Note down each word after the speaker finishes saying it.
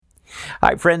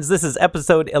Hi, friends. This is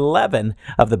episode 11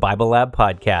 of the BibleLab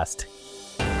podcast.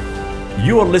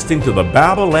 You are listening to the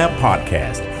BibleLab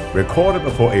podcast, recorded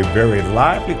before a very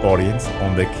lively audience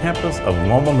on the campus of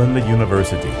Loma Linda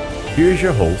University. Here's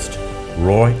your host,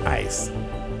 Roy Ice.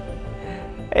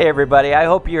 Hey, everybody. I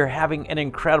hope you're having an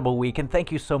incredible week, and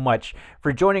thank you so much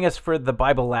for joining us for the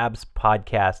Bible Labs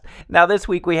podcast. Now, this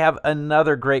week we have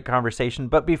another great conversation,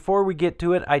 but before we get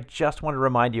to it, I just want to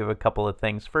remind you of a couple of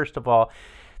things. First of all,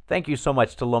 thank you so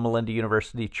much to Loma Linda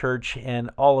University Church and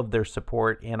all of their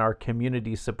support and our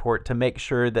community support to make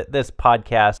sure that this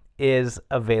podcast is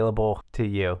available to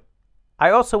you. I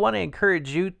also want to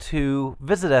encourage you to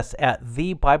visit us at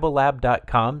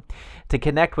TheBibleLab.com to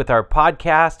connect with our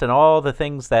podcast and all the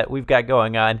things that we've got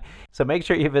going on. So make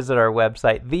sure you visit our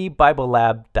website,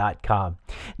 TheBibleLab.com.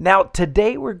 Now,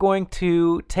 today we're going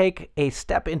to take a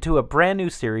step into a brand new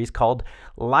series called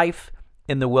Life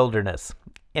in the Wilderness.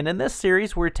 And in this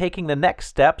series, we're taking the next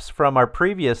steps from our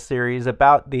previous series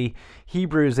about the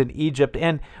Hebrews in Egypt,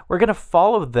 and we're going to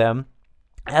follow them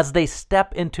as they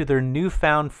step into their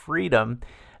newfound freedom,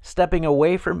 stepping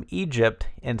away from Egypt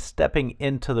and stepping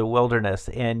into the wilderness.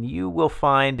 And you will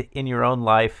find in your own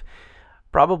life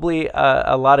probably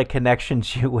a lot of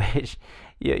connections you wish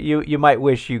you might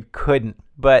wish you couldn't.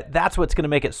 But that's what's going to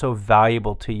make it so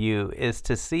valuable to you, is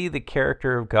to see the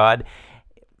character of God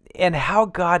and how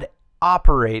God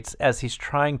operates as he's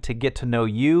trying to get to know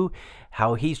you,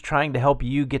 how he's trying to help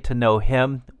you get to know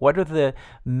him. What are the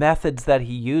methods that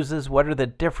he uses? What are the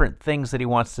different things that he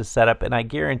wants to set up? And I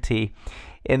guarantee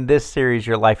in this series,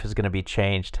 your life is going to be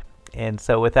changed. And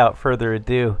so without further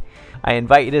ado, I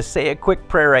invite you to say a quick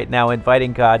prayer right now,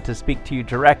 inviting God to speak to you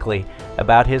directly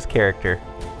about his character.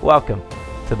 Welcome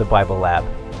to the Bible Lab.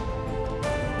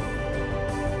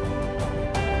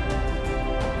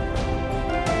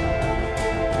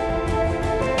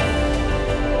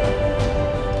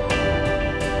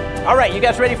 All right, you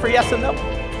guys ready for yes and no?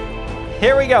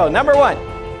 Here we go. Number one,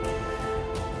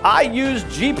 I use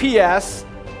GPS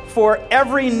for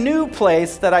every new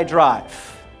place that I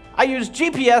drive. I use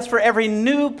GPS for every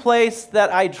new place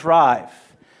that I drive.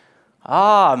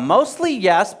 Mostly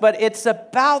yes, but it's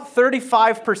about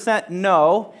 35%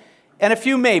 no and a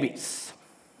few maybes.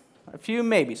 A few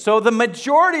maybes. So the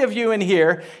majority of you in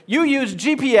here, you use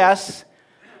GPS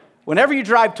whenever you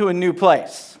drive to a new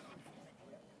place.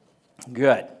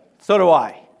 Good. So do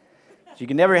I. You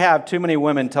can never have too many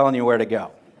women telling you where to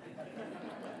go.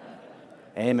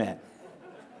 Amen.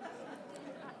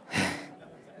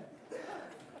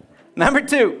 Number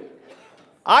two,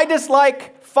 I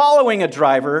dislike following a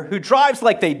driver who drives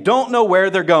like they don't know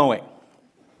where they're going.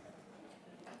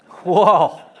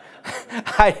 Whoa.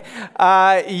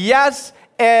 Yes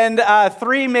and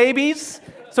three maybes.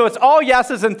 So it's all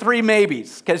yeses and three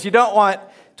maybes, because you don't want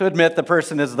to admit the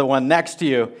person is the one next to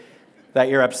you that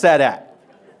you're upset at.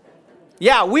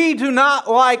 Yeah, we do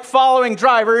not like following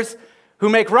drivers who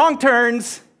make wrong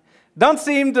turns, don't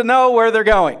seem to know where they're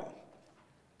going.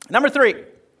 Number three,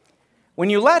 when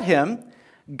you let him,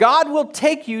 God will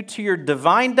take you to your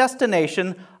divine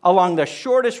destination along the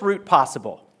shortest route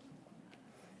possible.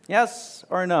 Yes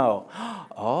or no?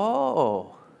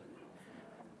 Oh.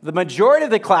 The majority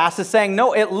of the class is saying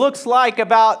no. It looks like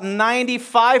about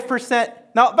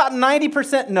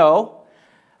 90% no,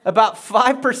 about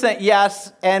 5%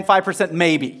 yes, and 5%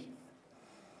 maybe.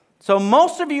 So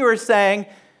most of you are saying,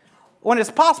 when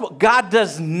it's possible, God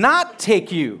does not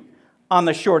take you on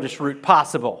the shortest route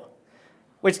possible,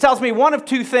 which tells me one of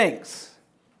two things.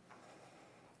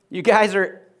 You guys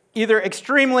are either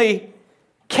extremely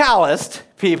calloused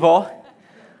people,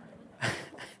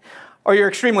 or you're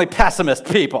extremely pessimist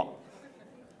people.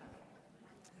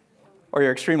 Or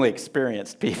you're extremely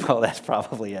experienced people. That's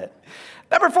probably it.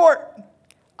 Number four,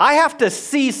 I have to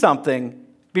see something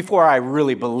before I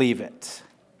really believe it.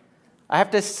 I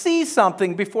have to see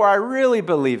something before I really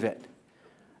believe it.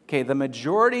 Okay, the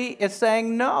majority is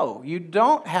saying no. You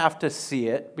don't have to see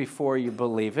it before you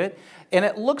believe it. And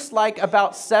it looks like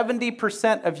about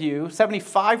 70% of you,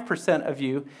 75% of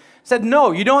you said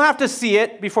no, you don't have to see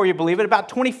it before you believe it. About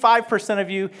 25% of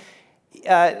you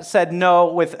said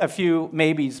no, with a few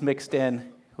maybes mixed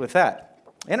in with that.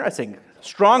 Interesting.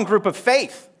 Strong group of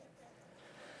faith.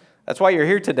 That's why you're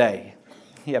here today.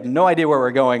 You have no idea where we're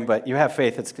going, but you have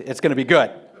faith. It's going to be good.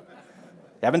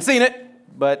 You haven't seen it,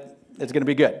 but it's going to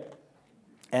be good.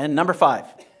 And number five,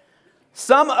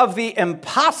 some of the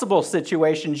impossible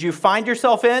situations you find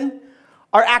yourself in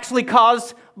are actually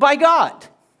caused by God.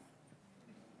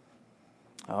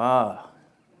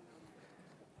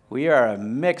 We are a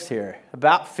mix here,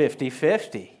 about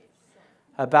 50-50.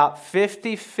 About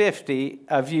 50-50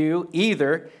 of you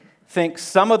either think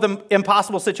some of the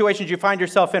impossible situations you find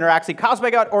yourself in are actually caused by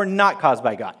God or not caused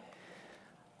by God.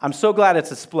 I'm so glad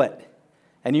it's a split.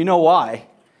 And you know why?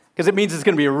 Because it means it's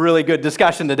going to be a really good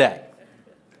discussion today.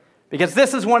 Because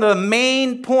this is one of the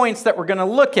main points that we're going to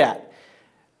look at.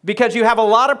 Because you have a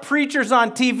lot of preachers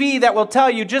on TV that will tell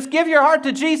you, just give your heart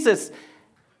to Jesus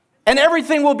and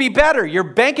everything will be better. Your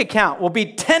bank account will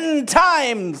be 10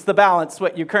 times the balance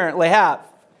what you currently have.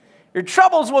 Your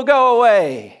troubles will go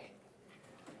away.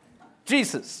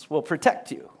 Jesus will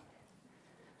protect you.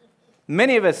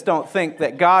 Many of us don't think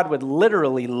that God would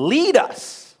literally lead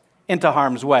us into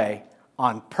harm's way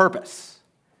on purpose.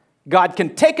 God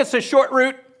can take us a short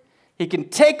route. He can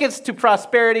take us to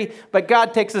prosperity, but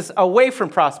God takes us away from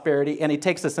prosperity and he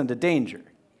takes us into danger.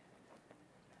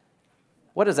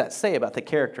 What does that say about the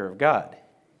character of God?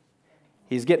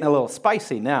 He's getting a little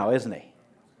spicy now, isn't he?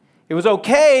 It was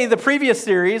okay, the previous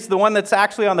series, the one that's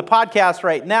actually on the podcast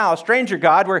right now, Stranger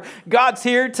God, where God's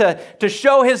here to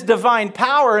show his divine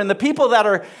power, and the people that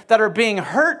are being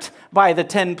hurt by the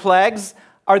 10 plagues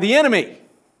are the enemy,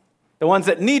 the ones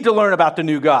that need to learn about the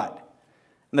new God.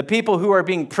 And the people who are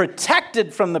being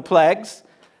protected from the plagues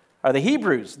are the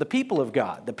Hebrews, the people of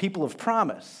God, the people of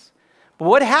promise. But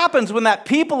what happens when that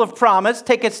people of promise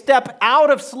take a step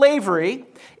out of slavery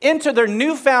into their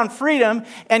newfound freedom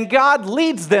and God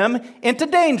leads them into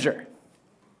danger?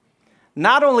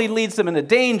 Not only leads them into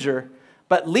danger,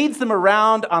 but leads them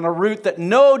around on a route that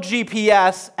no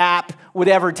GPS app would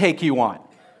ever take you on.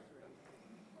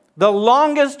 The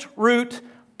longest route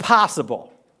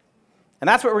possible. And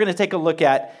that's what we're going to take a look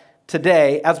at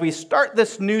today as we start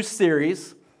this new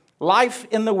series, Life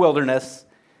in the Wilderness,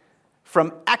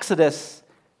 from Exodus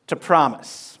to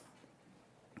Promise.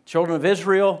 Children of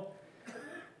Israel,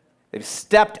 they've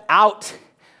stepped out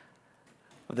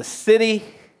of the city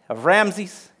of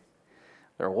Ramses.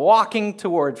 They're walking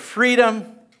toward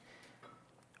freedom.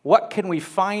 What can we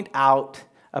find out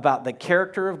about the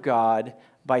character of God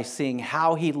by seeing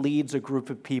how he leads a group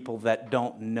of people that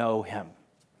don't know him?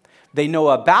 They know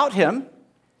about him.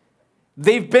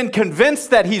 They've been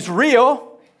convinced that he's real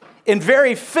in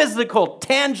very physical,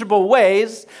 tangible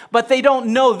ways, but they don't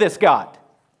know this God.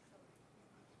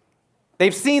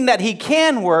 They've seen that he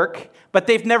can work, but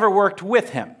they've never worked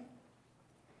with him.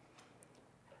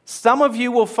 Some of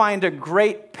you will find a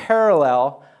great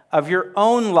parallel of your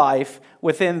own life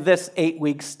within this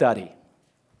 8-week study.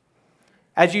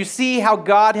 As you see how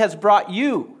God has brought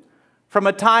you from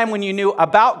a time when you knew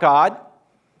about God,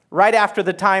 right after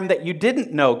the time that you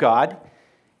didn't know God,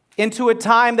 into a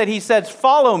time that he says,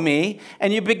 follow me,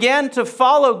 and you began to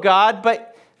follow God,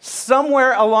 but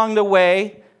somewhere along the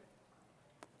way,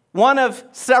 one of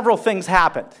several things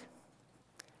happened.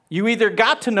 You either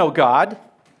got to know God,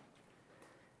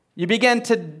 you began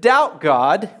to doubt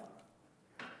God,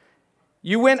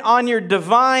 you went on your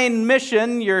divine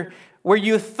mission, where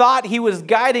you thought he was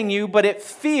guiding you, but it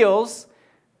feels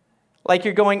like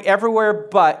you're going everywhere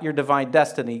but your divine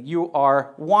destiny. You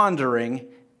are wandering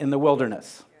in the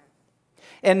wilderness.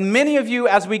 And many of you,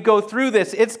 as we go through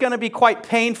this, it's going to be quite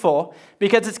painful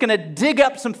because it's going to dig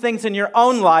up some things in your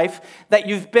own life that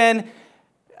you've been,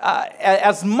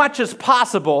 as much as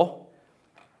possible,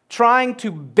 trying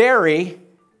to bury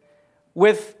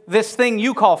with this thing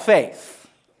you call faith.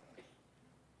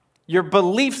 Your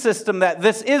belief system that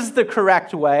this is the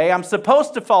correct way, I'm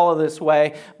supposed to follow this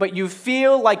way, but you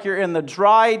feel like you're in the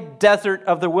dry desert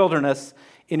of the wilderness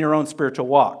in your own spiritual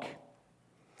walk.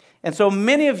 And so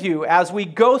many of you, as we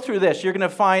go through this, you're going to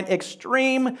find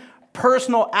extreme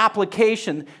personal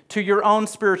application to your own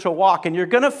spiritual walk. And you're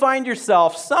going to find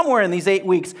yourself somewhere in these 8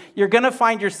 weeks, you're going to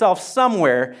find yourself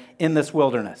somewhere in this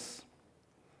wilderness.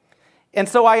 And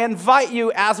so I invite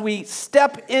you, as we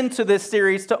step into this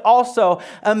series, to also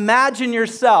imagine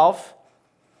yourself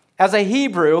as a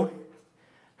Hebrew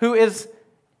who is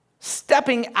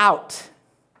stepping out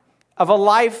of a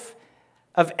life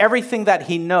of everything that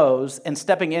he knows and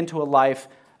stepping into a life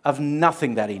of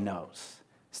nothing that he knows.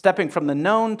 Stepping from the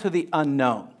known to the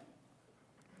unknown.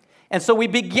 And so we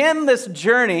begin this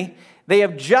journey. They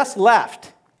have just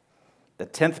left. The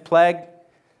 10th plague,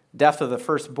 death of the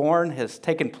firstborn, has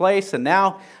taken place, and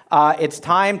now it's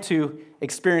time to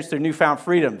experience their newfound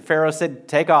freedom. Pharaoh said,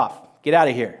 take off, get out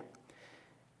of here.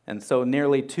 And so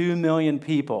nearly 2 million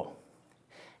people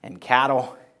and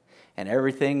cattle and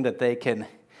everything that they can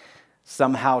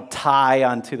somehow tie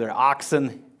onto their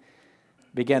oxen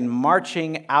began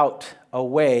marching out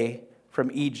away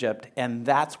from Egypt, and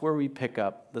that's where we pick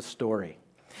up the story.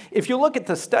 If you look at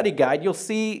the study guide, you'll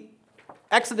see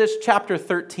Exodus chapter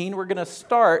 13. We're going to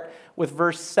start with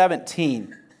verse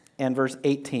 17 and verse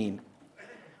 18.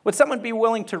 Would someone be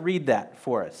willing to read that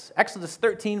for us? Exodus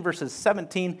 13, verses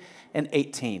 17 and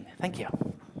 18. Thank you.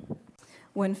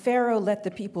 When Pharaoh let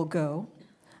the people go,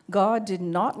 God did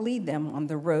not lead them on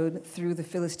the road through the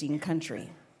Philistine country,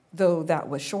 though that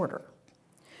was shorter.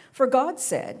 For God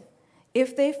said,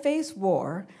 if they face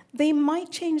war, they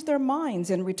might change their minds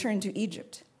and return to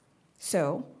Egypt.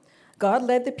 So God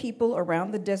led the people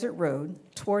around the desert road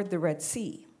toward the Red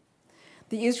Sea.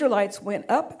 The Israelites went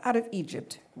up out of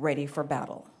Egypt ready for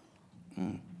battle.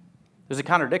 There's a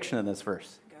contradiction in this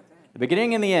verse. The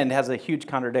beginning and the end has a huge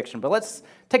contradiction. But let's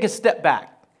take a step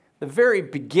back. The very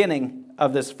beginning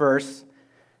of this verse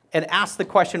and ask the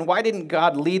question, why didn't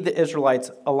God lead the Israelites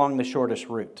along the shortest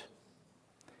route?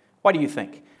 Why do you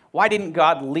think? Why didn't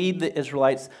God lead the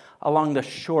Israelites along the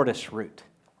shortest route?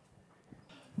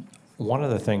 One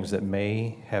of the things that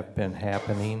may have been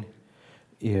happening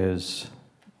is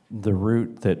the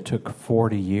route that took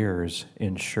 40 years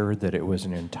ensured that it was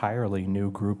an entirely new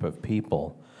group of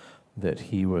people that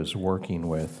he was working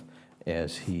with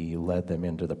as he led them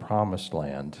into the promised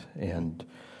land. And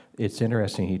it's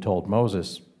interesting, he told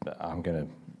Moses, I'm going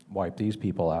to wipe these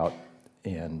people out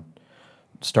and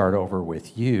start over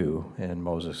with you. And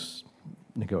Moses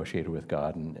negotiated with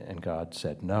God, and God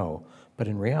said no. But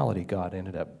in reality, God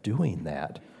ended up doing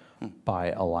that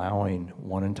by allowing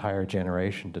one entire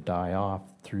generation to die off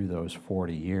through those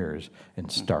 40 years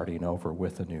and starting over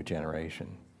with a new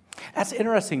generation. That's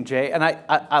interesting, Jay, and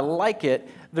I like it.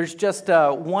 There's just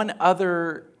one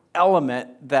other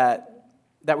element that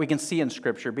we can see in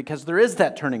Scripture, because there is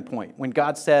that turning point when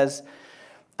God says,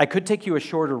 I could take you a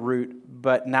shorter route,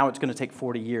 but now it's going to take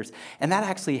 40 years. And that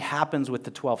actually happens with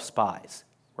the 12 spies.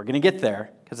 We're going to get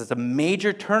there because it's a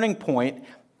major turning point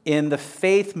in the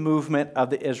faith movement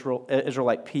of the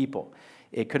Israelite people.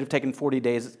 It could have taken 40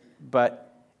 days,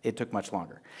 but it took much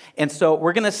longer. And so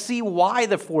we're going to see why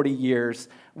the 40 years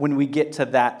when we get to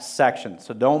that section.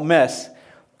 So don't miss,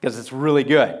 because it's really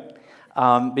good.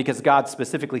 Because God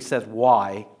specifically says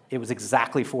why it was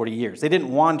exactly 40 years. They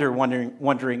didn't wander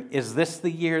wondering, is this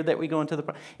the year that we go into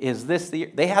the... Is this the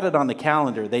year? They had it on the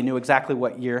calendar. They knew exactly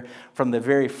what year from the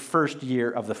very first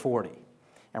year of the 40.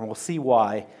 And we'll see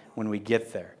why when we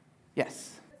get there.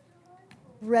 Yes?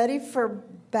 Ready for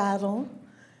battle.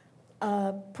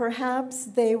 Perhaps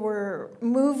they were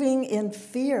moving in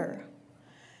fear.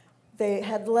 They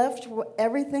had left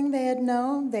everything they had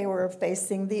known. They were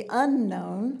facing the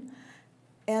unknown.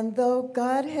 And though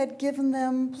God had given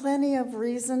them plenty of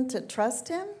reason to trust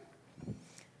him,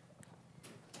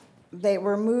 they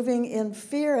were moving in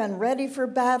fear and ready for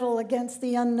battle against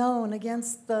the unknown,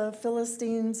 against the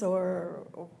Philistines or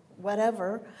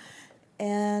whatever.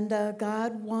 And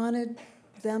God wanted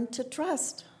them to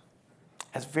trust.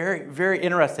 That's very, very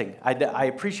interesting. I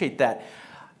appreciate that.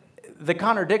 The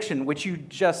contradiction, which you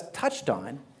just touched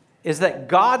on, is that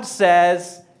God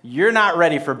says, you're not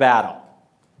ready for battle.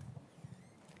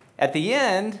 At the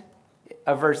end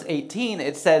of verse 18,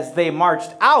 it says they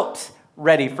marched out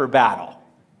ready for battle.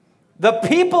 The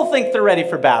people think they're ready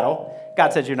for battle.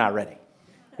 God says, you're not ready.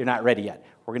 You're not ready yet.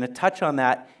 We're going to touch on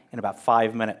that in about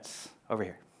 5 minutes. Over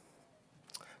here.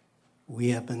 We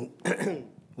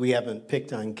haven't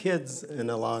picked on kids in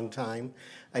a long time.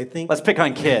 I think let's pick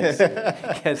on kids.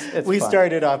 It's we fun.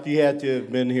 started off. You had to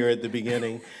have been here at the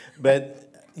beginning, but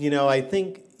I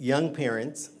think young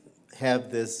parents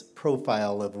have this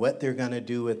profile of what they're going to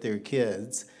do with their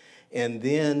kids, and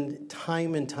then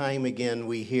time and time again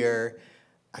we hear,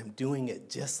 I'm doing it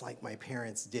just like my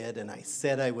parents did, and I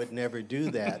said I would never do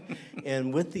that.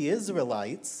 And with the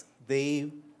Israelites,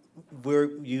 you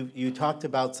talked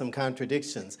about some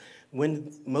contradictions.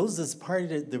 When Moses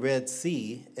parted the Red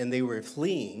Sea and they were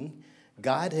fleeing,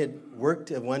 God had worked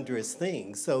a wondrous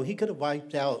thing. So he could have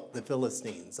wiped out the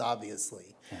Philistines,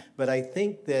 obviously. But I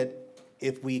think that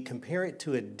if we compare it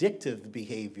to addictive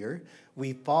behavior,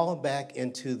 we fall back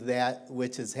into that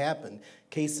which has happened.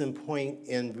 Case in point,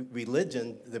 in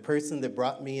religion, the person that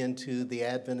brought me into the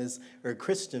Adventist or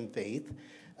Christian faith,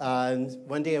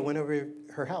 one day I went over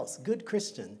her house, good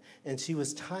Christian, and she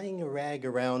was tying a rag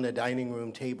around a dining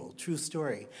room table, true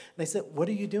story. And I said, what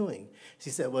are you doing?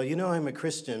 She said, well, I'm a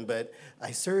Christian, but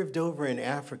I served over in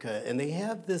Africa, and they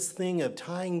have this thing of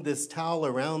tying this towel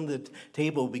around the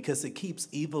table because it keeps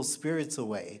evil spirits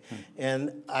away.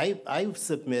 And I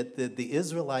submit that the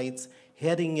Israelites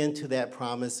heading into that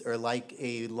promise are like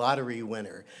a lottery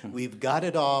winner. We've got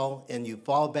it all, and you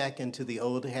fall back into the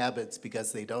old habits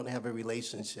because they don't have a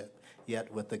relationship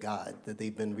yet with the God that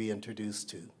they've been reintroduced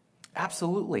to.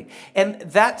 Absolutely. And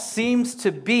that seems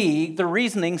to be the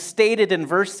reasoning stated in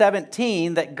verse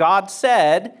 17 that God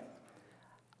said,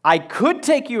 I could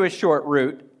take you a short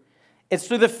route, It's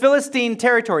through the Philistine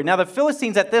territory. Now, the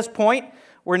Philistines at this point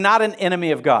were not an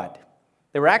enemy of God.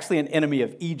 They were actually an enemy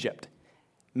of Egypt.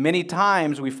 Many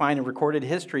times we find in recorded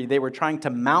history they were trying to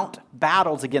mount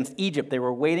battles against Egypt. They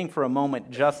were waiting for a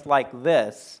moment just like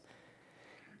this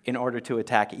in order to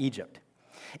attack Egypt.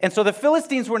 And so the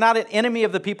Philistines were not an enemy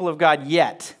of the people of God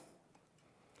yet.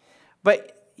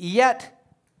 But yet,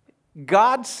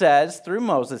 God says through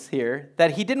Moses here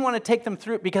that he didn't want to take them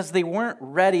through it because they weren't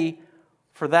ready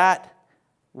for that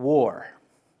war.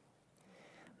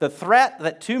 The threat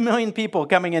that 2 million people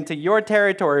coming into your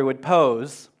territory would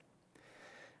pose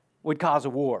would cause a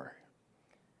war.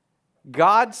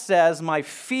 God says, my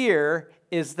fear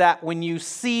is that when you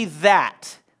see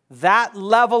that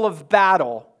level of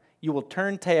battle, you will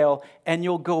turn tail and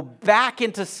you'll go back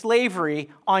into slavery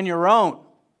on your own.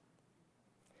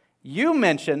 You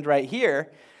mentioned right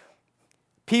here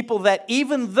people that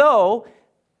even though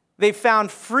they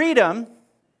found freedom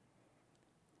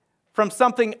from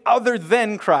something other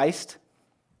than Christ,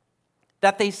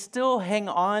 that they still hang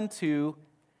on to.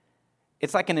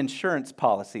 It's like an insurance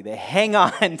policy. They hang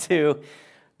on to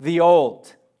the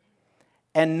old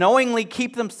and knowingly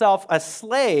keep themselves a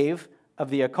slave of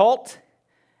the occult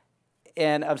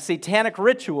and of satanic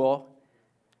ritual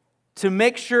to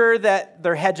make sure that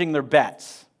they're hedging their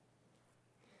bets.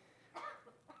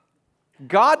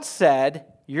 God said,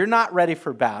 you're not ready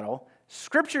for battle.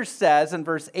 Scripture says in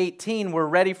verse 18, we're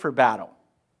ready for battle.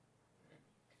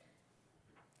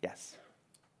 Yes.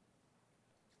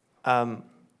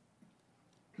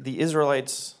 The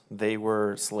Israelites, they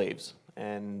were slaves.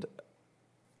 And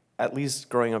at least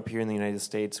growing up here in the United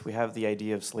States, we have the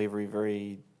idea of slavery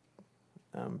very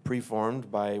preformed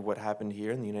by what happened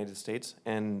here in the United States.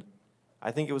 And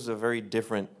I think it was a very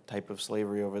different type of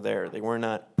slavery over there. They were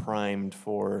not primed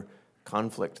for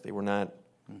conflict. They were not,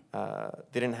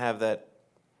 they didn't have that,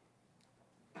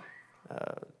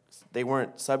 they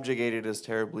weren't subjugated as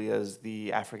terribly as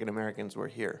the African Americans were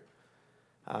here.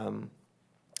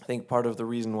 I think part of the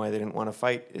reason why they didn't want to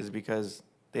fight is because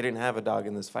they didn't have a dog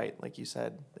in this fight, like you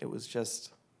said. It was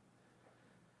just,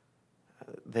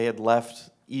 they had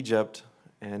left Egypt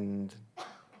and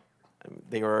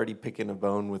they were already picking a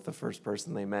bone with the first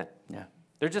person they met. Yeah.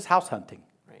 They're just house hunting.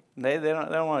 Right. They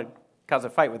don't want to cause a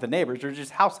fight with the neighbors. They're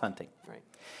just house hunting. Right.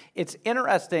 It's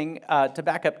interesting to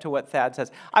back up to what Thad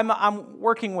says. I'm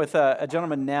working with a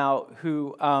gentleman now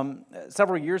who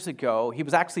several years ago, he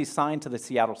was actually signed to the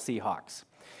Seattle Seahawks.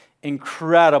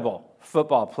 Incredible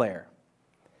football player.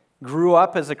 Grew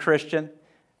up as a Christian,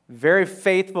 very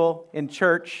faithful in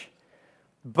church,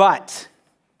 but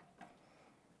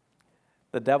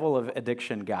the devil of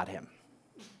addiction got him.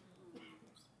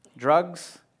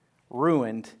 Drugs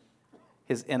ruined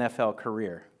his NFL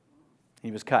career.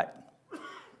 He was cut.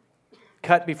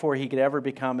 Cut before he could ever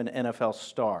become an NFL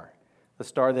star, the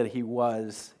star that he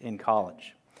was in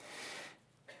college.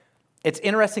 It's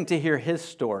interesting to hear his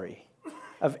story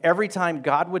of every time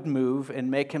God would move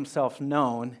and make himself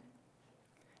known,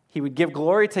 he would give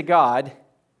glory to God,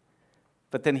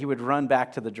 but then he would run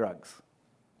back to the drugs.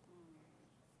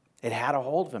 It had a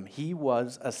hold of him. He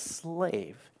was a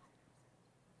slave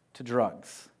to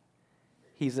drugs.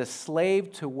 He's a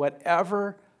slave to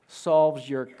whatever solves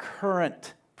your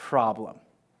current problem.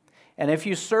 And if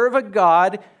you serve a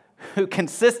God who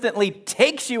consistently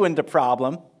takes you into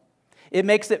problem, it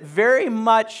makes it very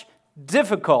much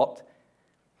difficult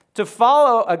to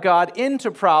follow a God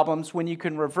into problems when you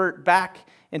can revert back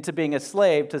into being a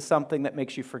slave to something that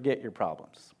makes you forget your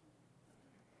problems.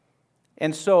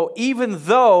 And so even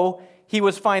though he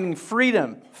was finding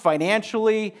freedom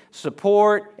financially,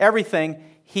 support, everything,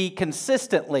 he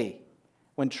consistently,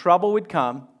 when trouble would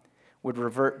come, would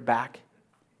revert back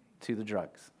to the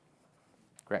drugs.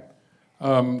 Greg.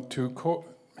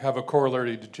 Have a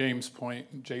corollary to Jay's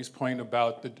point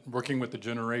about working with the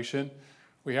generation,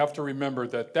 we have to remember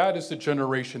that is the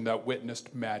generation that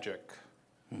witnessed magic.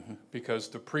 Mm-hmm. Because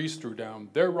the priests threw down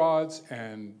their rods,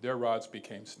 and their rods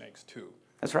became snakes too.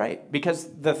 That's right. Because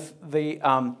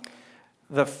the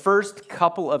first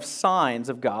couple of signs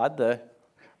of God, the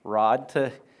rod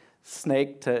to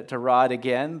snake to rod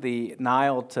again, the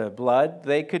Nile to blood,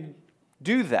 they could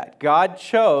do that. God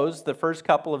chose the first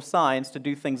couple of signs to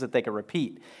do things that they could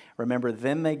repeat. Remember,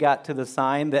 then they got to the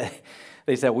sign that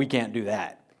they said, we can't do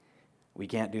that. We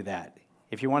can't do that.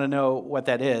 If you want to know what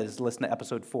that is, listen to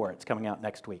episode 4. It's coming out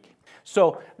next week.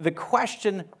 So the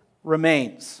question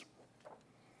remains.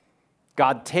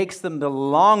 God takes them the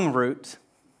long route.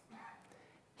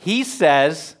 He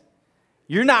says,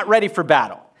 you're not ready for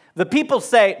battle. The people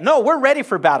say, no, we're ready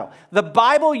for battle. The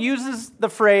Bible uses the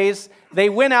phrase, they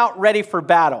went out ready for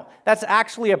battle. That's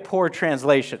actually a poor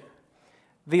translation.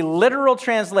 The literal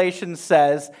translation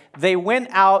says they went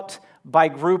out by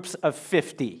groups of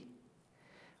 50.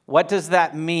 What does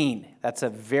that mean? That's a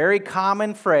very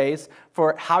common phrase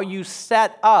for how you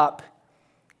set up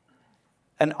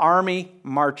an army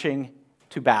marching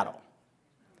to battle.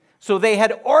 So they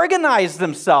had organized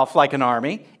themselves like an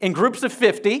army in groups of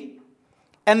 50,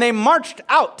 and they marched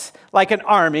out like an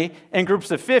army in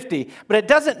groups of 50. But it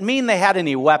doesn't mean they had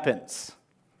any weapons.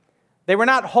 They were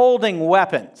not holding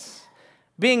weapons.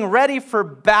 Being ready for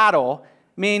battle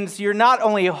means you're not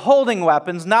only holding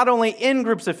weapons, not only in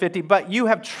groups of 50, but you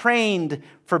have trained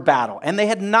for battle. And they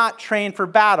had not trained for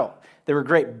battle. They were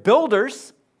great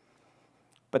builders,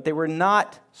 but they were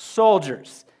not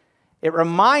soldiers. It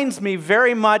reminds me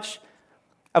very much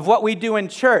of what we do in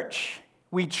church.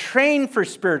 We train for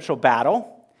spiritual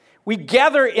battle. We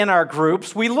gather in our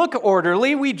groups. We look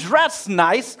orderly. We dress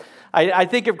nice. I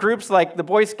think of groups like the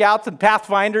Boy Scouts and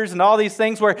Pathfinders and all these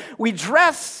things where we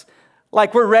dress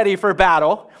like we're ready for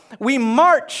battle. We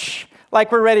march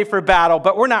like we're ready for battle,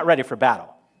 but we're not ready for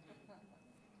battle.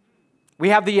 We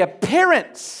have the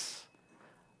appearance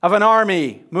of an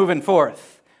army moving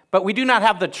forth, but we do not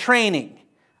have the training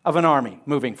of an army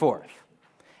moving forth.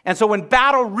 And so when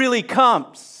battle really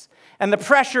comes and the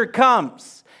pressure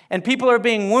comes and people are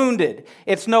being wounded,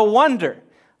 it's no wonder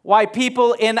why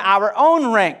people in our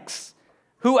own ranks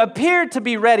who appear to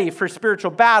be ready for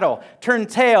spiritual battle turn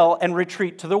tail and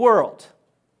retreat to the world.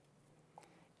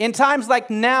 In times like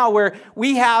now where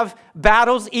we have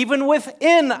battles even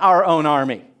within our own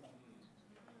army,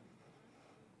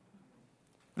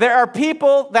 there are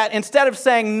people that instead of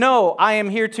saying, no, I am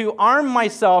here to arm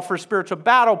myself for spiritual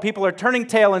battle, people are turning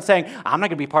tail and saying, I'm not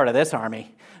going to be part of this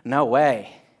army. No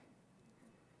way.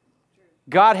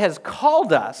 God has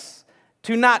called us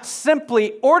to not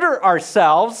simply order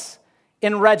ourselves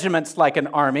in regiments like an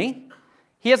army.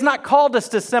 He has not called us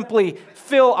to simply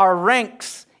fill our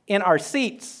ranks in our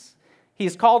seats.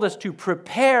 He's called us to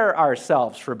prepare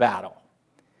ourselves for battle.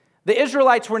 The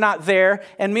Israelites were not there,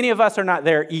 and many of us are not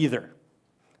there either.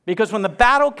 Because when the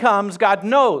battle comes, God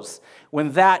knows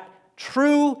when that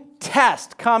true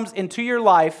test comes into your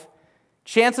life,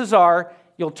 chances are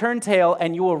you'll turn tail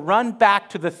and you will run back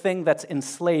to the thing that's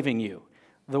enslaving you,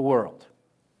 the world.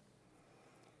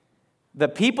 The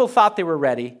people thought they were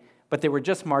ready, but they were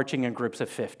just marching in groups of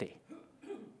 50.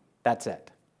 That's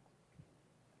it.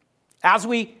 As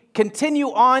we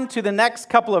continue on to the next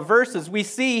couple of verses, we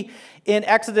see in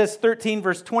Exodus 13,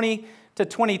 verse 20 to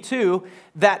 22,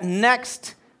 that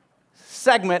next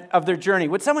segment of their journey.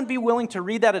 Would someone be willing to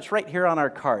read that? It's right here on our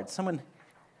card. Someone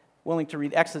willing to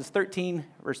read Exodus 13,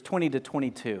 verse 20 to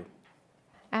 22.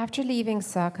 After leaving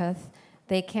Succoth,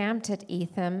 they camped at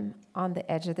Etham on the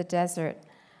edge of the desert.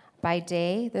 By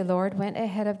day, the Lord went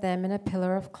ahead of them in a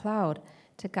pillar of cloud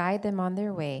to guide them on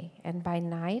their way, and by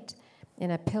night, in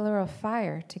a pillar of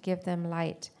fire to give them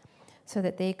light, so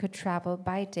that they could travel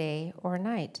by day or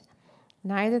night.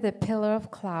 Neither the pillar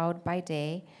of cloud by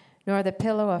day nor the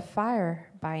pillar of fire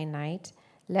by night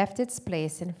left its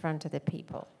place in front of the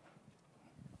people.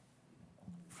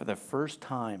 For the first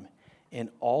time in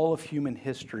all of human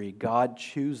history, God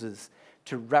chooses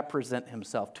to represent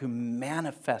himself, to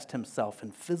manifest himself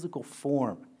in physical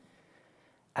form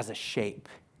as a shape,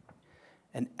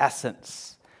 an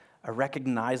essence, a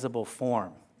recognizable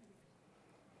form.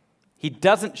 He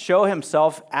doesn't show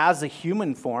himself as a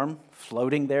human form,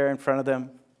 floating there in front of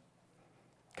them,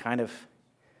 kind of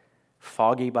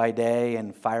foggy by day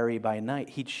and fiery by night.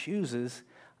 He chooses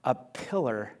a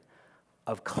pillar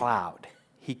of cloud.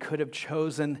 He could have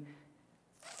chosen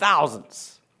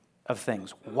thousands of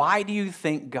things. Why do you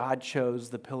think God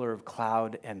chose the pillar of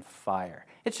cloud and fire?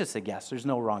 It's just a guess. There's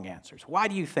no wrong answers. Why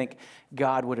do you think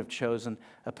God would have chosen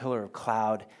a pillar of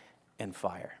cloud and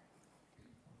fire?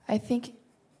 I think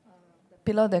the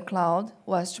pillar of the cloud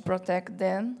was to protect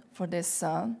them for the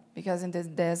sun, because in the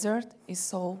desert it's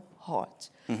so hot.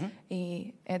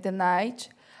 At the night,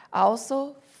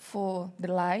 also for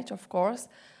the light, of course,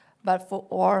 but for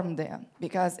warm them,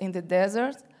 because in the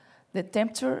desert, the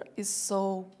temperature is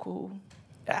so cool.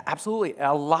 Absolutely.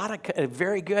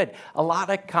 Very good. A lot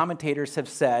of commentators have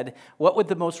said, what would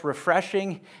the most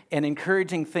refreshing and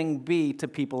encouraging thing be to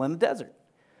people in the desert?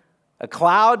 A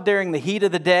cloud during the heat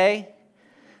of the day,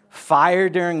 fire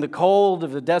during the cold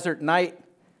of the desert night.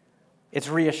 It's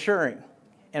reassuring.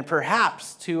 And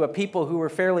perhaps to a people who were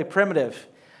fairly primitive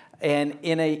and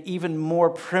in an even more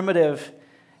primitive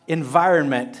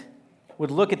environment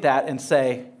would look at that and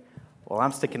say, well,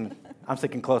 I'm sticking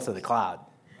close to the cloud.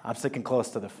 I'm sticking close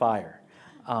to the fire,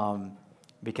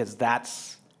 because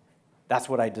that's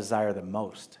what I desire the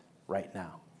most right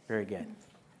now. Very good.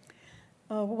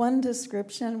 One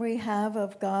description we have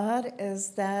of God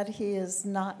is that he is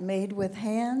not made with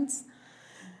hands.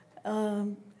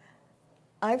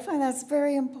 I find that's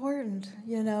very important,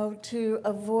 to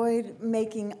avoid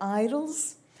making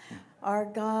idols. Our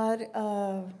God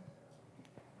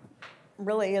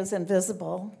really is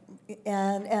invisible,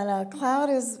 and a cloud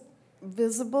is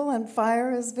visible and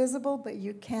fire is visible, but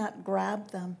you can't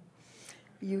grab them.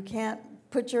 You can't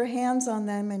put your hands on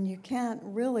them, and you can't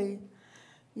really,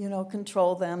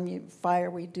 control them. Fire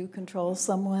we do control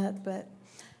somewhat, but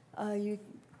you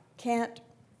can't,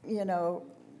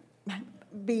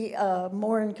 be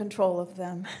more in control of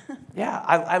them. Yeah,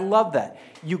 I love that.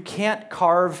 You can't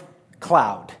carve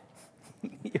cloud.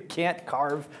 You can't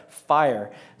carve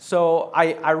fire. So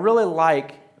I really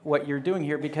like what you're doing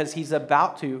here, because he's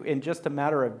about to, in just a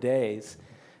matter of days,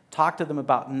 talk to them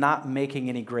about not making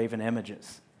any graven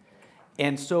images.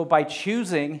 And so by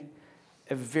choosing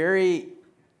a very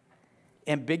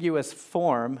ambiguous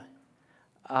form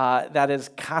that is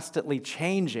constantly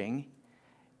changing,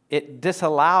 it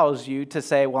disallows you to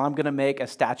say, well, I'm going to make a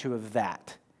statue of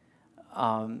that.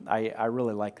 I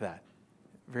really like that.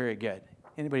 Very good.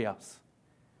 Anybody else?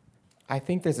 I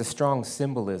think there's a strong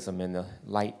symbolism in the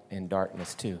light and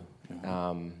darkness, too.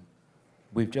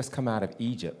 We've just come out of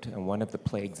Egypt, and one of the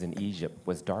plagues in Egypt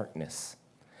was darkness.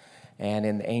 And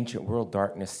in the ancient world,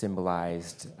 darkness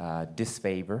symbolized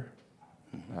disfavor,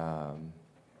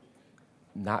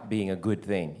 not being a good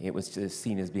thing. It was just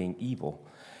seen as being evil.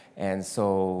 And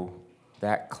so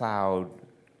that cloud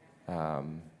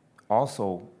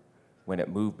also, when it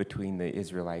moved between the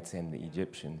Israelites and the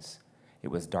Egyptians, it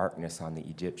was darkness on the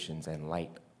Egyptians and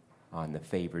light on the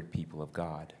favored people of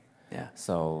God. Yeah.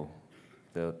 So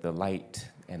the light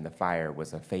and the fire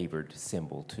was a favored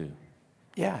symbol too.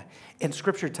 Yeah, and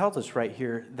Scripture tells us right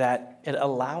here that it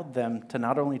allowed them to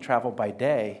not only travel by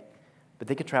day, but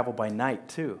they could travel by night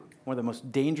too. One of the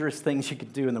most dangerous things you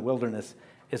could do in the wilderness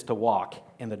is to walk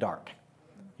in the dark.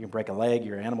 You can break a leg,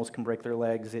 your animals can break their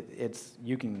legs,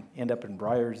 you can end up in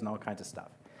briars and all kinds of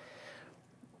stuff.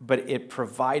 But it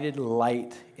provided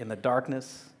light in the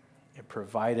darkness. It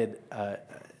provided a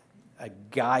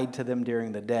guide to them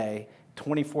during the day.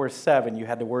 24/7, you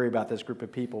had to worry about this group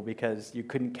of people because you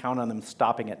couldn't count on them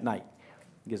stopping at night,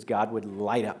 because God would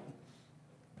light up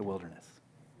the wilderness.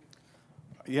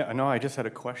 Yeah, no, I just had a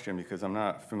question because I'm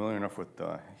not familiar enough with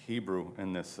Hebrew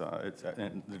in this.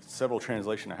 And several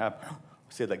translations I have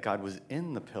say that God was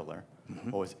in the pillar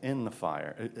or was in the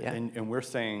fire. Yeah. And we're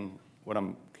saying, what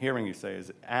I'm hearing you say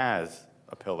is as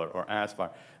a pillar or as fire.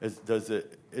 Does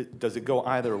it go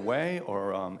either way,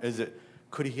 or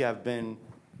could he have been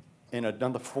in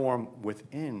another form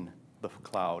within the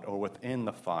cloud or within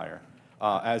the fire?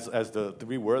 As the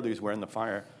three worthies were in the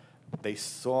fire, they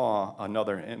saw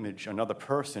another image, another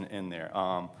person in there.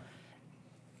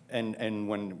 And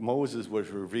when Moses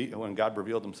when God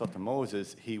revealed himself to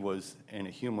Moses, he was in a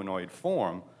humanoid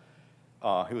form.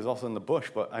 He was also in the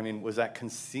bush, but I mean, was that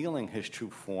concealing his true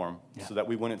form so that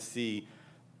we wouldn't see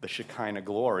the Shekinah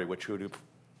glory, which would have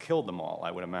killed them all,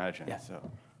 I would imagine. Yeah.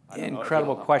 So,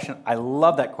 Incredible question. I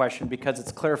love that question because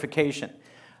it's clarification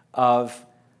of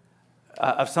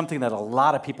something that a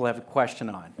lot of people have a question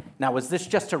on. Now, was this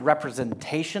just a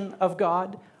representation of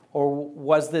God, or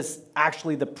was this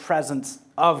actually the presence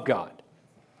of God?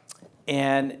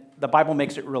 And the Bible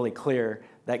makes it really clear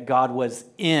that God was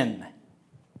in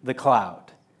the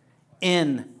cloud,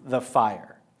 in the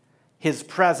fire. His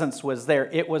presence was there.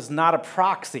 It was not a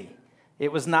proxy.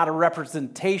 It was not a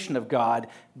representation of God.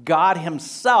 God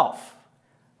himself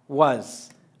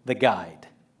was the guide.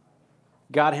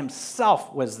 God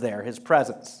himself was there, his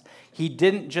presence. He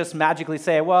didn't just magically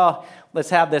say, well, let's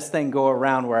have this thing go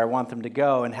around where I want them to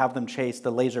go and have them chase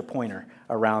the laser pointer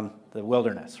around the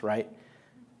wilderness, right?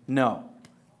 No,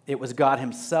 it was God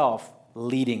himself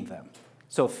leading them.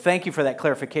 So thank you for that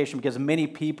clarification, because many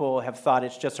people have thought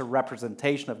it's just a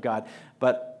representation of God,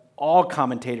 but all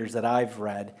commentators that I've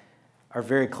read are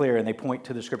very clear, and they point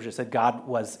to the scripture that said God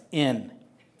was in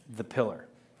the pillar.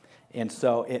 And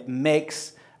so it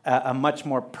makes a much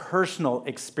more personal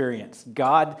experience.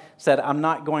 God said, I'm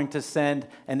not going to send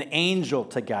an angel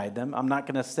to guide them. I'm not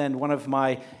going to send one of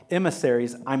my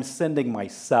emissaries. I'm sending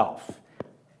myself.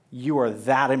 You are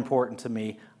that important to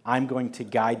me. I'm going to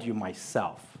guide you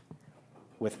myself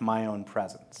with my own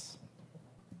presence.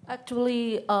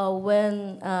 Actually,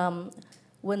 when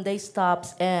they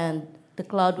stopped and the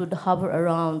cloud would hover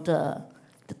around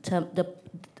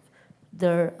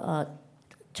their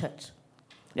church.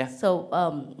 Yeah.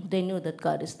 So they knew that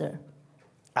God is there.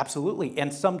 Absolutely.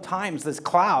 And sometimes this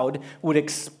cloud would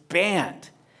expand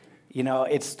You know,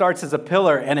 it starts as a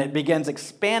pillar and it begins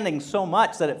expanding so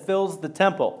much that it fills the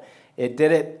temple. It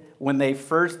did it when they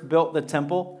first built the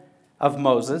temple of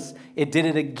Moses. It did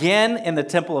it again in the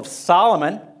temple of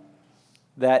Solomon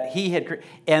that he had,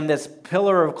 and this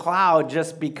pillar of cloud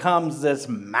just becomes this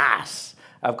mass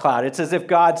of cloud. It's as if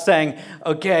God's saying,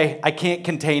 okay, I can't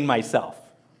contain myself.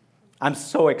 I'm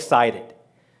so excited.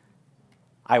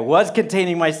 I was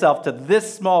containing myself to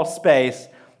this small space,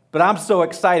 but I'm so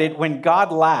excited. When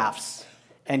God laughs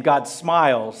and God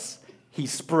smiles, he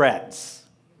spreads.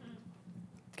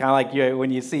 Kind of like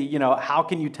when you see, how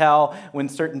can you tell when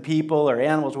certain people or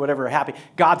animals or whatever are happy?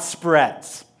 God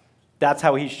spreads. That's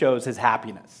how he shows his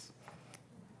happiness.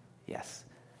 Yes.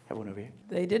 Have one over here.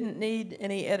 They didn't need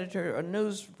any editor or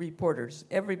news reporters.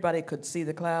 Everybody could see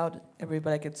the cloud.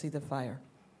 Everybody could see the fire.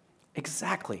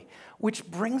 Exactly. Which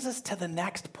brings us to the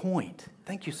next point.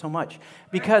 Thank you so much.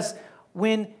 Because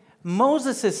when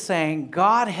Moses is saying,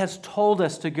 God has told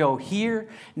us to go here,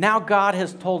 now God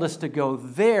has told us to go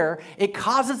there, it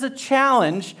causes a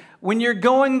challenge when you're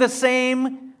going the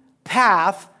same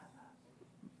path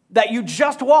that you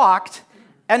just walked,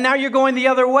 and now you're going the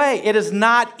other way. It is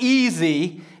not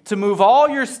easy to move all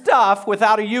your stuff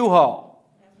without a U-Haul.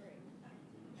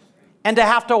 And to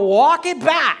have to walk it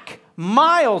back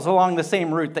miles along the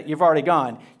same route that you've already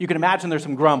gone, you can imagine there's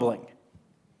some grumbling.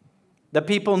 The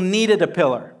people needed a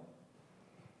pillar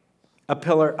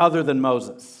other than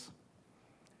Moses,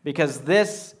 because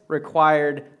this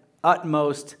required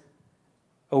utmost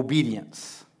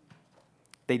obedience.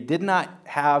 They did not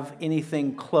have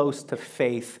anything close to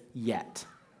faith yet,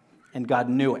 and God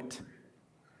knew it.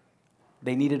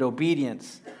 They needed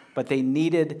obedience, but they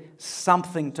needed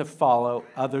something to follow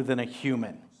other than a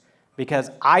human, because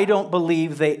I don't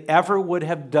believe they ever would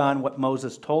have done what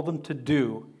Moses told them to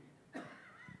do.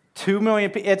 2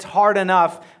 million people, it's hard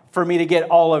enough for me to get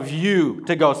all of you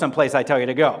to go someplace I tell you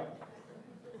to go.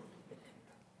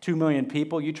 2 million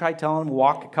people, you try telling them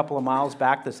walk a couple of miles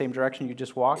back the same direction you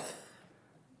just walked,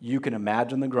 you can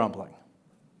imagine the grumbling.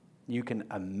 You can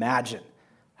imagine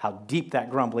how deep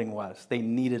that grumbling was. They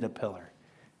needed a pillar.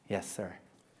 Yes, sir.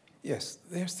 Yes,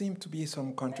 there seem to be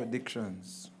some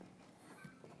contradictions.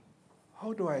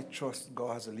 How do I trust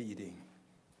God's leading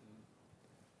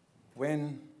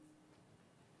when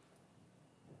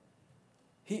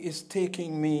he is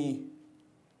taking me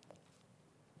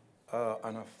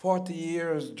on a 40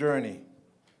 years journey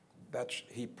that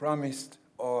he promised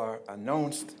or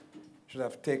announced should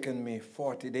have taken me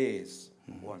 40 days?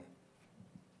 One.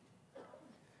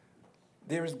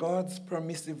 There is God's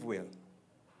permissive will,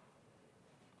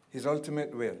 his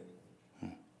ultimate will,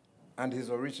 and his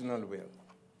original will.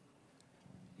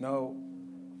 Now,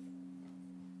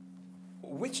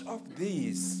 which of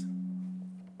these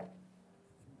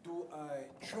do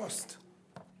I trust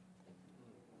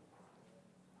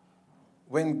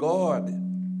when God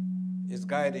is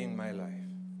guiding my life?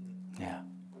 Yeah.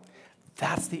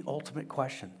 That's the ultimate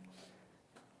question.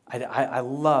 I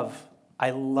love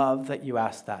that you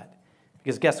asked that.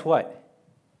 Because guess what?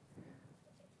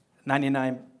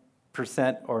 99%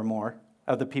 or more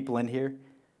of the people in here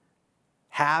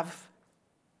have,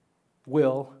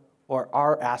 will, or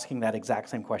are asking that exact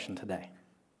same question today.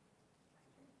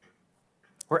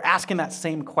 We're asking that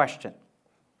same question.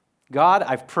 God,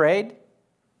 I've prayed.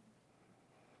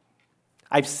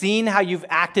 I've seen how you've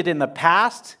acted in the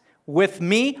past with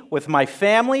me, with my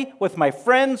family, with my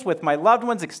friends, with my loved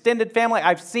ones, extended family.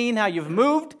 I've seen how you've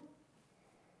moved.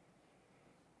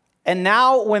 And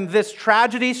now when this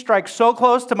tragedy strikes so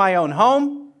close to my own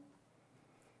home,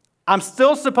 I'm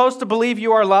still supposed to believe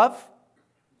you are love.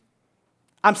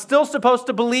 I'm still supposed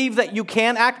to believe that you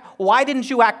can act. Why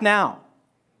didn't you act now?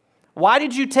 Why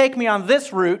did you take me on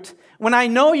this route when I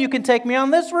know you can take me on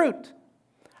this route?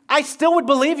 I still would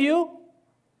believe you.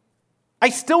 I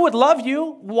still would love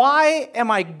you. Why am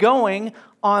I going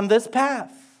on this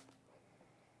path?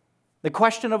 The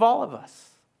question of all of us.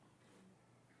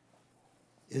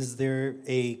 Is there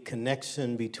a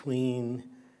connection between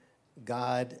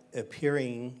God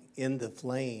appearing in the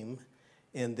flame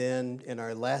and then in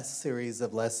our last series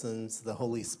of lessons, the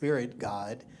Holy Spirit,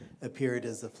 God, appeared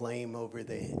as a flame over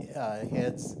the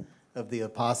heads of the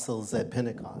apostles at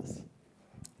Pentecost?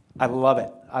 I love it.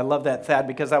 I love that, Thad,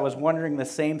 because I was wondering the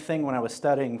same thing when I was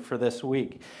studying for this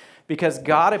week. Because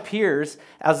God appears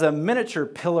as a miniature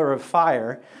pillar of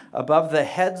fire above the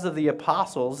heads of the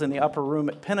apostles in the upper room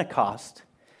at Pentecost.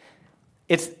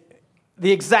 It's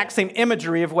the exact same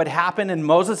imagery of what happened in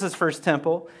Moses' first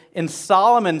temple, in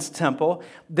Solomon's temple,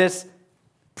 this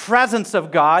presence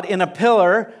of God in a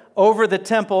pillar over the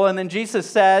temple, and then Jesus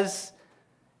says,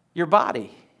 your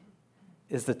body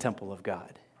is the temple of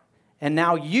God. And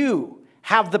now you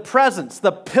have the presence,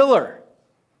 the pillar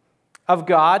of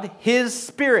God, His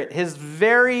Spirit, His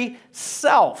very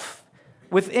self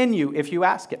within you if you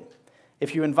ask Him.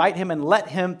 If you invite Him and let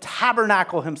Him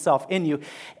tabernacle Himself in you.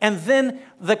 And then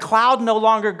the cloud no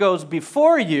longer goes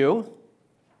before you.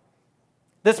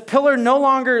 This pillar no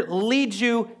longer leads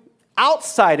you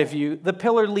outside of you. The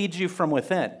pillar leads you from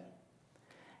within.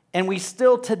 And we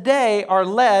still today are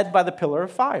led by the pillar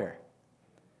of fire.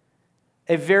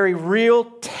 A very real,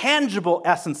 tangible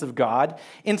essence of God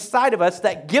inside of us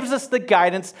that gives us the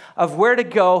guidance of where to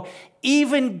go,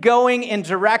 even going in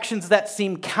directions that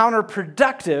seem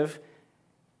counterproductive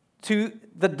to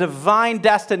the divine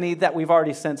destiny that we've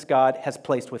already sensed God has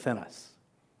placed within us.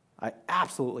 I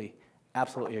absolutely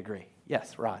agree.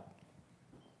 Yes, Rod.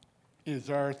 Is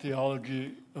our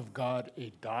theology of God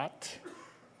a dot?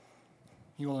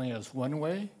 He only has one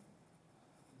way?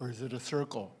 Or is it a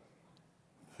circle?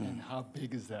 And how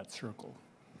big is that circle?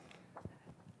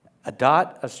 A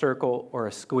dot, a circle, or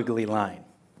a squiggly line.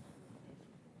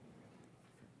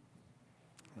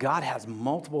 God has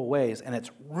multiple ways, and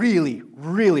it's really,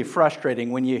 really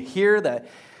frustrating when you hear the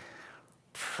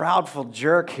proudful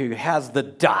jerk who has the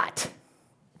dot.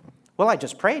 Well, I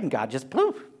just prayed, and God just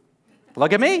poof.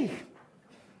 Look at me.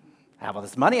 I have all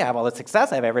this money, I have all this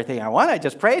success, I have everything I want. I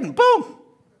just prayed, and boom.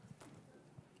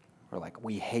 We're like,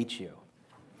 we hate you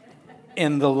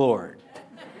in the Lord.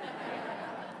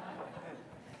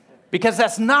 Because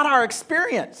that's not our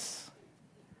experience.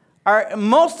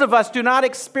 Most of us do not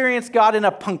experience God in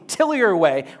a punctiliar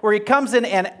way where He comes in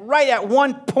and right at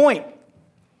one point,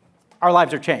 our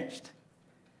lives are changed.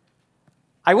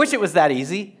 I wish it was that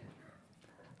easy.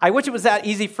 I wish it was that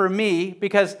easy for me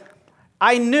because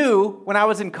I knew when I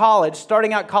was in college,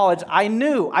 starting out college,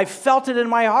 I felt it in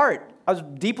my heart. I was a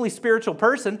deeply spiritual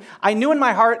person. I knew in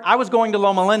my heart I was going to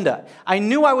Loma Linda. I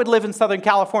knew I would live in Southern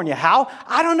California. How?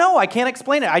 I don't know. I can't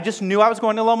explain it. I just knew I was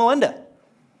going to Loma Linda.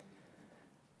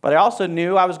 But I also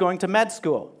knew I was going to med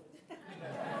school.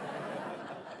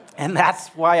 And that's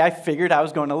why I figured I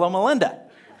was going to Loma Linda.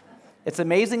 It's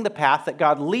amazing the path that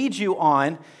God leads you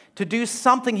on to do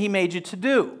something He made you to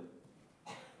do.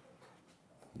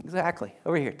 Exactly.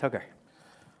 Over here, Tucker.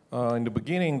 In the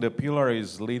beginning, the pillar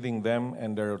is leading them,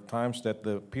 and there are times that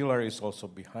the pillar is also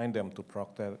behind them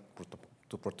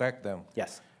to protect them.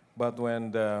 Yes. But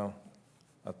when the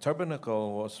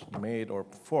tabernacle was made or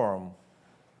formed,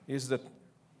 is the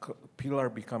pillar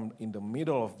become in the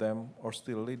middle of them or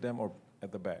still lead them or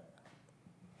at the back?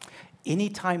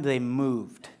 Anytime they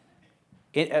moved,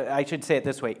 I should say it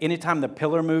this way, anytime the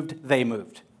pillar moved, they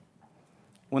moved.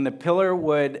 When the pillar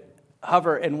would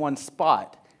hover in one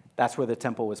spot, that's where the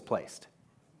temple was placed.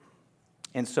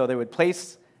 And so they would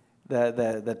place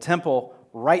the temple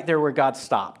right there where God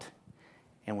stopped.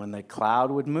 And when the cloud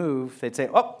would move, they'd say,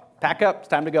 oh, pack up, it's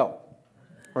time to go.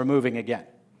 We're moving again.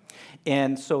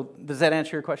 And so, does that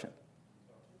answer your question?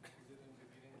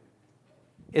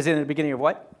 Is it in the beginning of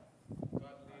what?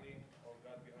 God leading or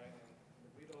God behind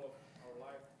in the middle of our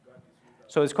life, God is with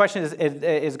us. So his question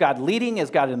is God leading?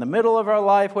 Is God in the middle of our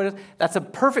life? That's a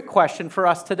perfect question for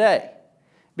us today.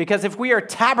 Because if we are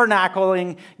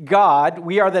tabernacling God,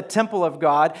 we are the temple of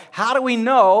God, how do we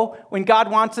know when God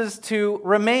wants us to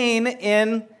remain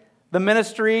in the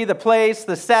ministry, the place,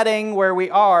 the setting where we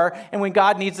are, and when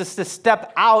God needs us to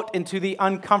step out into the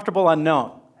uncomfortable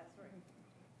unknown?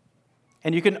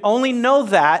 And you can only know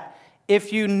that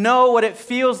if you know what it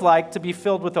feels like to be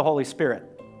filled with the Holy Spirit.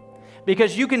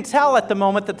 Because you can tell at the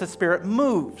moment that the Spirit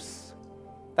moves.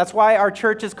 That's why our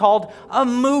church is called a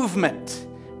movement.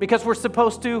 Because we're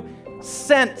supposed to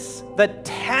sense the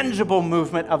tangible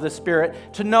movement of the Spirit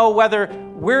to know whether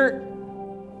we're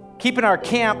keeping our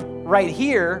camp right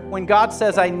here when God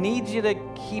says, I need you to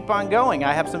keep on going.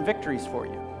 I have some victories for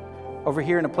you over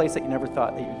here in a place that you never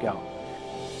thought that you'd go.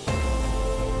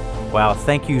 Wow,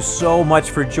 thank you so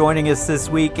much for joining us this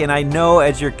week. And I know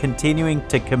as you're continuing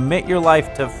to commit your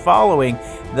life to following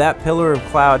that pillar of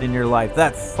cloud in your life,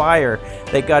 that fire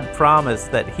that God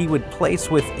promised that He would place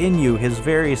within you, His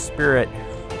very Spirit,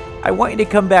 I want you to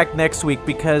come back next week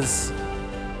because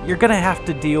you're going to have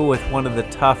to deal with one of the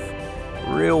tough,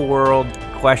 real-world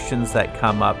questions that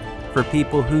come up for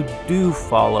people who do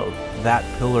follow that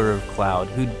pillar of cloud,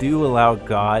 who do allow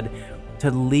God to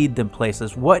lead them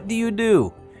places. What do you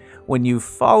do when you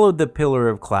followed the pillar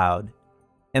of cloud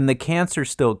and the cancer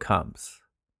still comes,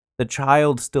 the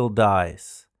child still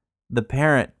dies, the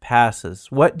parent passes?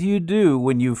 What do you do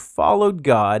when you followed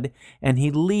God and He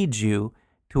leads you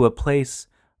to a place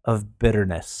of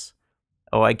bitterness?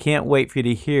 Oh, I can't wait for you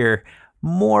to hear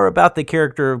more about the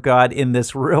character of God in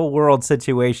this real-world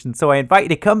situation. So I invite you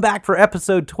to come back for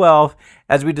episode 12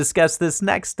 as we discuss this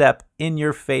next step in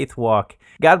your faith walk.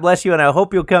 God bless you, and I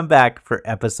hope you'll come back for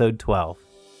episode 12.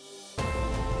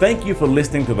 Thank you for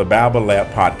listening to the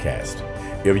BibleLab podcast.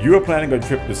 If you are planning a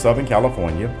trip to Southern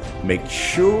California, make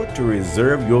sure to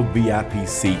reserve your VIP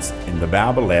seats in the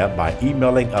BibleLab by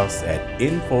emailing us at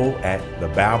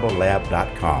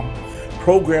info@thebiblelab.com.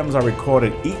 Programs are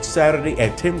recorded each Saturday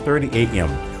at 10:30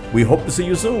 a.m. We hope to see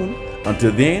you soon.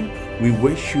 Until then, we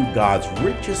wish you God's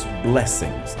richest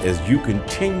blessings as you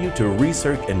continue to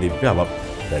research and develop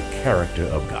the character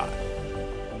of God.